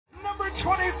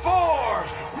24,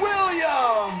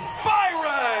 William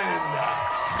Byron.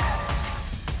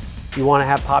 You want to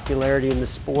have popularity in the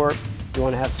sport. You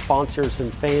want to have sponsors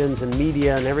and fans and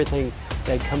media and everything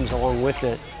that comes along with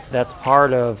it. That's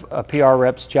part of a PR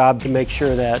rep's job to make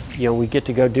sure that we get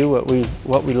to go do what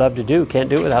we love to do. Can't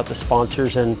do it without the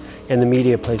sponsors, and the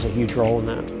media plays a huge role in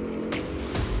that.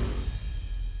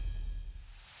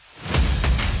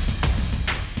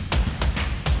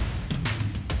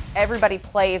 Everybody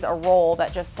plays a role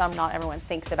that just not everyone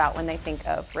thinks about when they think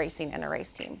of racing in a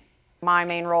race team. My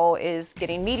main role is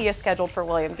getting media scheduled for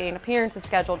William, getting appearances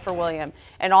scheduled for William,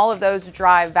 and all of those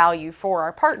drive value for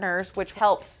our partners, which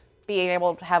helps being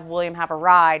able to have William have a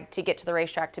ride to get to the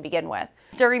racetrack to begin with.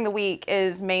 During the week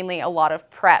is mainly a lot of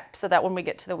prep so that when we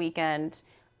get to the weekend,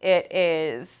 it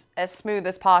is as smooth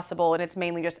as possible, and it's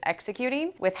mainly just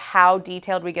executing. With how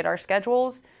detailed we get our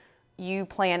schedules, you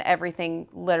plan everything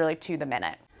literally to the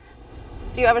minute.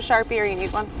 Do you have a Sharpie or you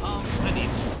need one? I need.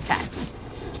 Okay.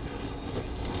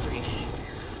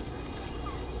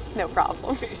 No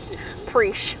problem.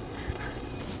 Preach.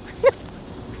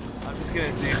 I'm just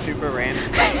gonna do super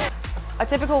random. A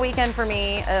typical weekend for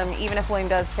me, even if William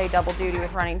does say double duty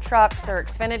with running trucks or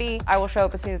Xfinity, I will show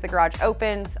up as soon as the garage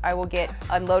opens. I will get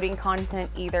unloading content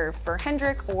either for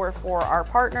Hendrick or for our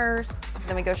partners.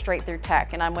 Then we go straight through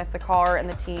tech, and I'm with the car and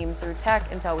the team through tech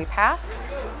until we pass.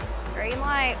 Green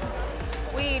light.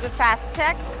 We just passed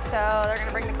tech, so they're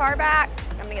gonna bring the car back.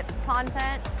 I'm gonna get some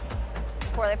content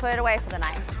before they put it away for the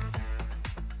night.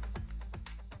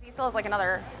 He still has like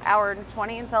another hour and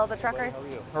 20 until the truck race.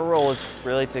 Her role is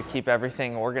really to keep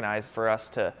everything organized for us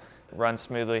to run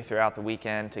smoothly throughout the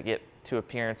weekend, to get to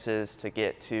appearances, to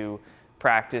get to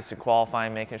practice and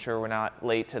qualifying, making sure we're not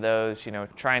late to those,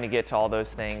 trying to get to all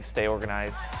those things, stay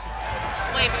organized.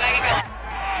 Wait, we gotta get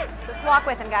going. Just walk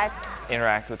with him, guys.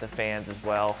 Interact with the fans as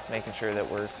well, making sure that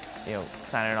we're,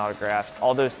 signing autographs.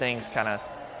 All those things kind of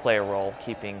play a role,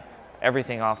 keeping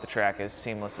everything off the track as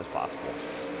seamless as possible.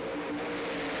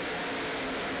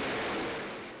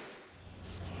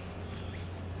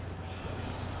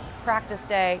 Practice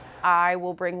day, I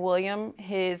will bring William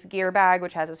his gear bag,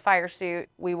 which has his fire suit.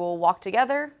 We will walk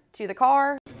together to the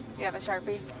car. You have a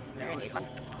Sharpie? You're gonna need one.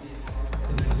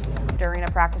 During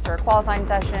a practice or a qualifying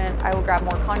session, I will grab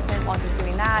more content while he's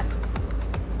doing that.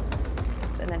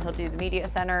 And then he'll do the media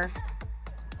center.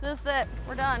 This is it,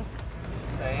 we're done.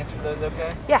 Did I answer those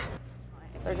okay? Yeah.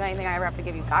 If there's anything I ever have to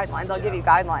give you guidelines, I'll give you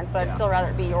guidelines, but I'd still rather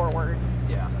it be your words.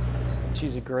 Yeah.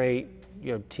 She's a great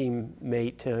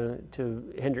teammate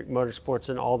to Hendrick Motorsports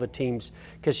and all the teams,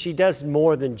 because she does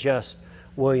more than just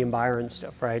William Byron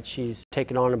stuff, right? She's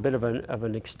taken on a bit of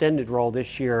an extended role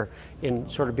this year in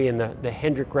sort of being the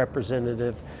Hendrick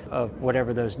representative of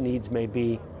whatever those needs may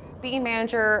be. Being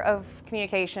manager of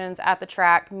communications at the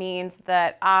track means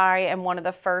that I am one of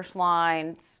the first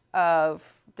lines of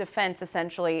defense,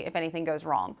 essentially, if anything goes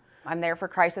wrong. I'm there for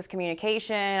crisis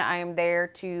communication. I am there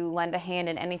to lend a hand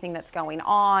in anything that's going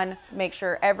on, make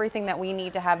sure everything that we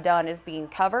need to have done is being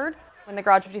covered. When the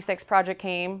Garage 56 project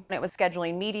came, it was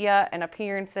scheduling media and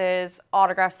appearances,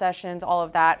 autograph sessions, all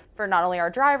of that for not only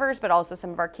our drivers, but also some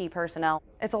of our key personnel.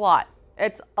 It's a lot.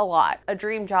 It's a lot. A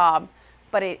dream job,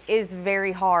 but it is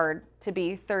very hard to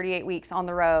be 38 weeks on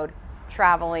the road,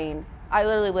 traveling. I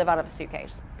literally live out of a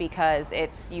suitcase because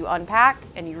it's you unpack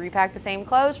and you repack the same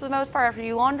clothes for the most part after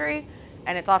you laundry,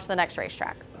 and it's off to the next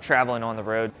racetrack. Traveling on the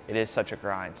road, it is such a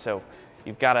grind. So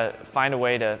you've got to find a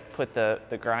way to put the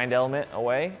grind element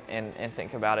away and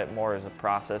think about it more as a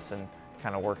process and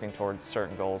kind of working towards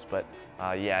certain goals. But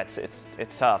yeah,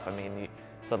 it's tough. I mean,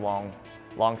 it's a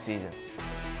long season.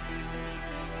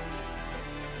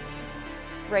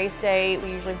 Race day,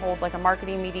 we usually hold like a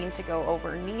marketing meeting to go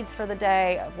over needs for the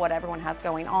day, of what everyone has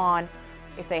going on,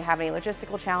 if they have any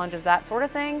logistical challenges, that sort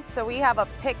of thing. So we have a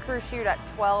pit crew shoot at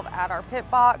 12 at our pit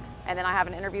box, and then I have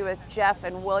an interview with Jeff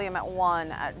and William at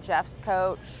 1 at Jeff's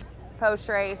coach. Post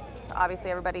race,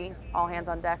 obviously everybody, all hands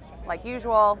on deck like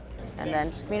usual, and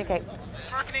then just communicate.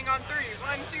 Marketing on 3,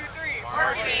 1, 2, 3.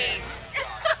 Marketing.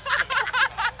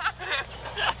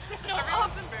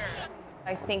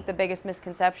 I think the biggest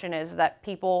misconception is that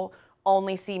people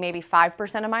only see maybe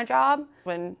 5% of my job.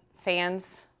 When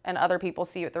fans and other people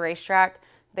see you at the racetrack,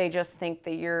 they just think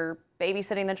that you're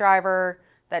babysitting the driver,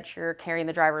 that you're carrying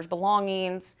the driver's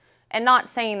belongings, and not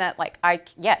saying that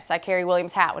yes, I carry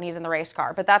William's hat when he's in the race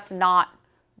car, but that's not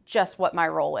just what my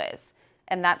role is.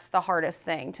 And that's the hardest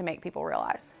thing to make people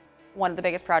realize. One of the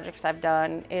biggest projects I've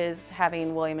done is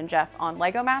having William and Jeff on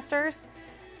Lego Masters.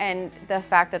 And the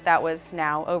fact that that was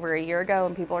now over a year ago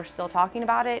and people are still talking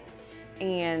about it,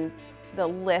 and the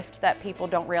lift that people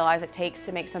don't realize it takes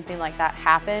to make something like that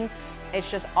happen It's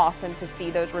just awesome to see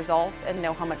those results and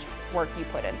know how much work you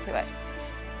put into it.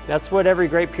 That's what every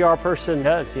great PR person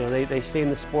does. You know, they stay in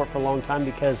the sport for a long time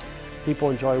because people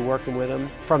enjoy working with them.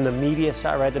 From the media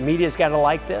side, right? The media's got to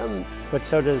like them, but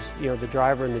so does, you know, the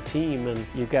driver and the team. And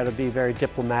you've got to be very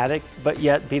diplomatic, but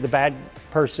yet be the bad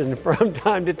person from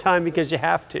time to time because you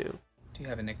have to. Do you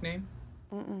have a nickname?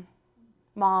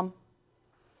 Mom.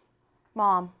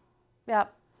 Mom.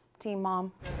 Yep. Team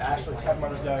Mom. Ashley, happy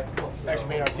Mother's Day. Thanks for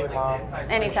being our team mom.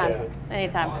 Anytime.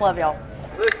 Anytime. Love y'all.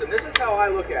 Listen, this is how I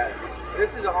look at it.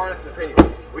 This is an honest opinion.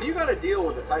 When you got to deal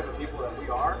with the type of people that we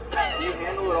are, and you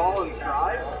handle it all in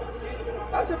stride,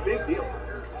 that's a big deal.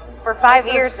 For 5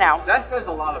 years now. That says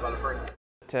a lot about a person.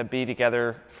 To be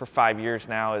together for 5 years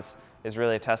now is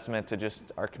really a testament to just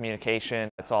our communication.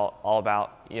 It's all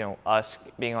about, you know, us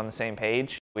being on the same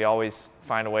page. We always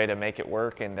find a way to make it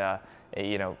work and,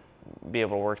 you know, be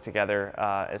able to work together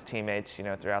as teammates, you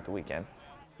know, throughout the weekend.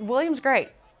 William's great.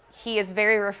 He is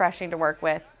very refreshing to work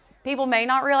with. People may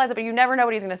not realize it, but you never know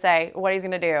what he's going to say, what he's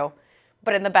going to do,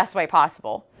 but in the best way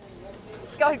possible.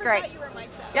 It's going great.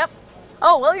 Yep.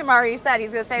 Oh, William already said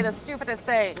he's going to say the stupidest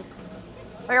things.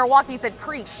 We were walking, he said,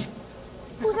 preach.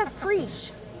 Who says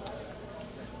preach?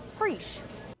 Preach.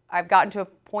 I've gotten to a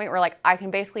point where, like, I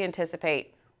can basically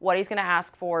anticipate what he's going to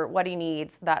ask for, what he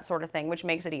needs, that sort of thing, which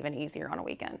makes it even easier on a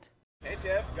weekend. Hey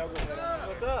Jeff,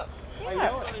 what's up?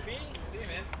 Yeah. How you doing? See you,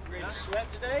 man. Ready to sweat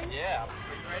today? Yeah.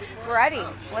 Ready.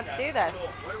 Let's do this.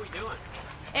 What are we doing?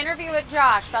 Interview with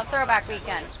Josh about Throwback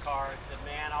Weekend. Card said,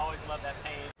 man, I always love that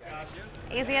paint.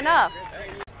 Easy enough.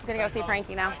 I'm going to go see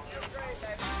Frankie now.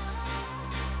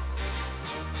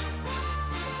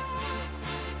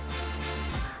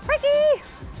 Frankie!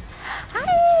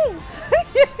 Hi!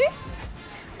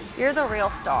 You're the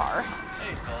real star.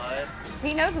 Hey, bud.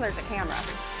 He knows when there's a camera.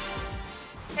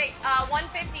 Hey,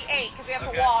 158, because we have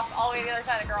to walk all the way to the other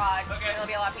side of the garage. Okay. There'll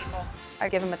be a lot of people. I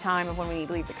give him a time of when we need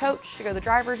to leave the coach to go to the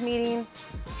driver's meeting,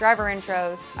 driver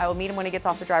intros. I will meet him when he gets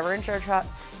off the driver intro truck,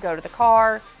 go to the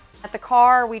car. At the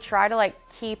car, we try to, like,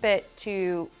 keep it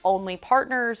to only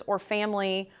partners or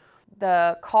family.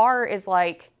 The car is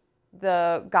like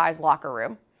the guy's locker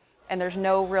room, and there's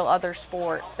no real other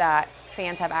sport that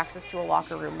fans have access to a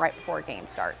locker room right before a game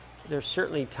starts. There's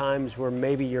certainly times where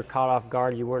maybe you're caught off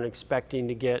guard. You weren't expecting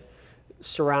to get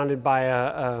surrounded by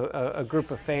a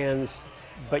group of fans,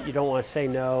 but you don't want to say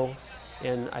no.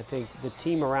 And I think the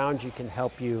team around you can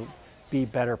help you be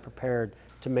better prepared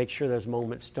to make sure those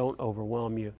moments don't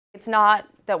overwhelm you. It's not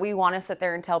that we want to sit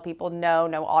there and tell people no,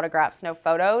 no autographs, no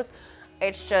photos.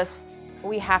 It's just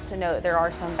we have to know that there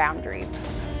are some boundaries.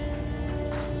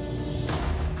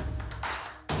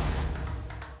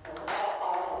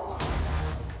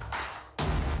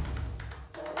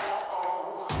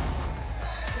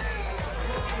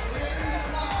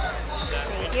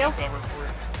 Thank you.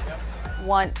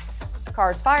 Once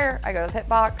cars fire, I go to the pit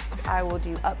box. I will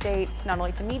do updates, not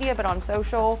only to media, but on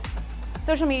social.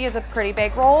 Social media is a pretty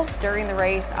big role. During the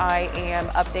race, I am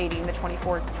updating the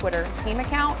 24 Twitter team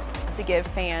account to give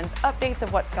fans updates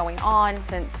of what's going on,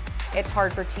 since it's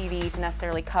hard for TV to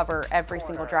necessarily cover every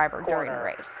single driver during the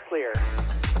race. Clear.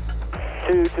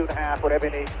 2.5, whatever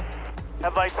you need.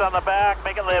 Headlights on the back,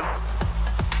 make it live.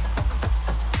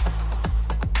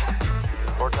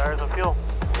 4 tires of fuel.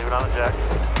 Leave it on the jack.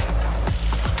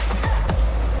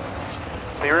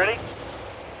 Are you ready?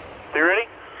 Are you ready?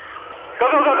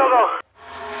 Go, go, go, go, go!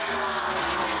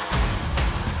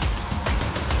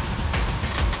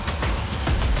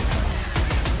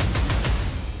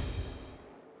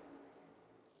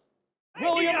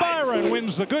 William Byron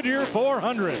wins the Goodyear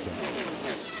 400.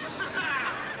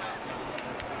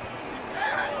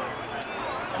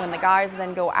 When the guys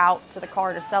then go out to the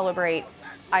car to celebrate,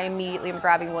 I immediately am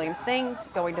grabbing William's things,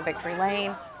 going to Victory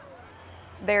Lane.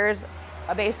 There's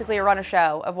basically a run of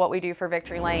show of what we do for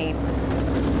Victory Lane.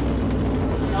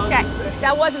 Okay,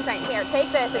 that was insane. Here,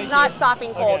 take this. It's not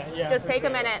stopping cold. Okay, yeah, just take a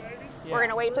minute. We're going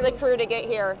to wait for the crew to get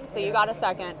here, so you got a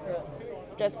second.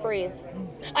 Just breathe.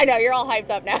 I know, you're all hyped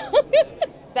up now.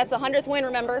 That's the 100th win,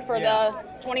 remember, for the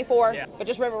 24. Yeah. But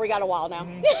just remember, we got a while now.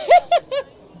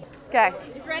 Okay.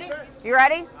 He's ready? You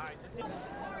ready?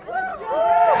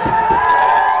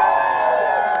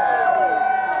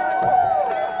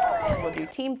 We'll do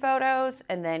team photos,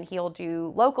 and then he'll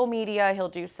do local media. He'll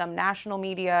do some national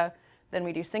media. Then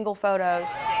we do single photos.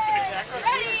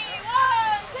 Ready? 1,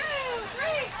 2, 3.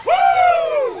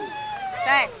 Woo!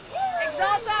 Okay.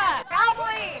 Exalta,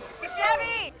 Valvoline,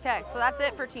 Chevy. Okay, so that's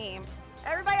it for team.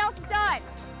 Everybody else is done.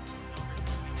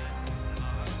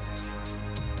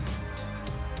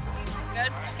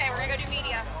 Good? Okay, we're gonna go do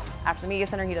media. After the media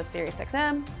center, he does Sirius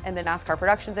XM, and then NASCAR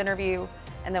Productions interview,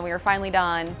 and then we are finally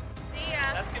done. See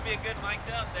gonna be a good mic'd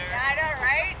up there. Yeah, I know,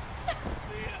 right?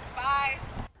 See ya. Bye.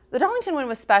 The Darlington win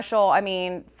was special. I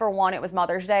mean, for one, it was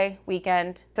Mother's Day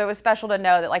weekend. So it was special to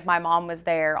know that like my mom was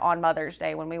there on Mother's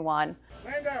Day when we won.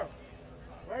 Lando,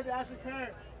 where's Ashley's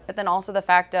parents? But then also the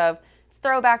fact of it's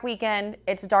throwback weekend,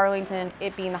 it's Darlington,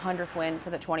 it being the 100th win for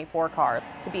the 24 car.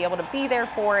 To be able to be there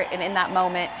for it and in that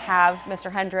moment have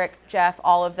Mr. Hendrick, Jeff,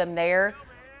 all of them there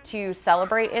to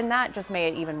celebrate in that just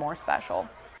made it even more special.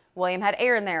 William had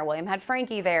Aaron there, William had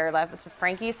Frankie there, that was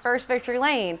Frankie's first victory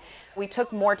lane. We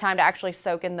took more time to actually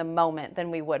soak in the moment than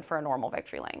we would for a normal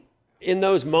victory lane. In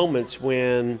those moments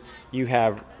when you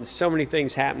have so many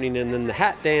things happening, and then the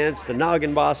hat dance, the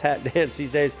noggin boss hat dance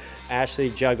these days, Ashley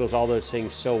juggles all those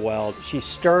things so well. She's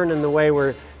stern in the way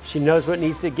where she knows what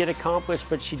needs to get accomplished,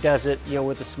 but she does it, you know,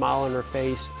 with a smile on her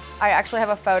face. I actually have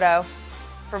a photo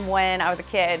from when I was a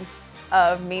kid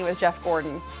of me with Jeff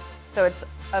Gordon. So it's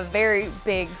a very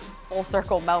big full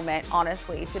circle moment,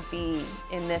 honestly, to be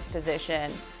in this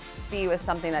position, be with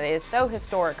something that is so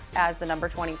historic as the number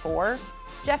 24.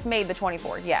 Jeff made the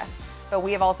 24, yes, but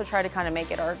we have also tried to kind of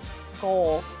make it our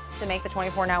goal to make the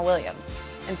 24 now Williams.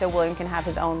 And so William can have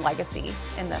his own legacy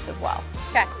in this as well.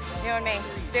 Okay, you and me,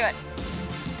 let's do it.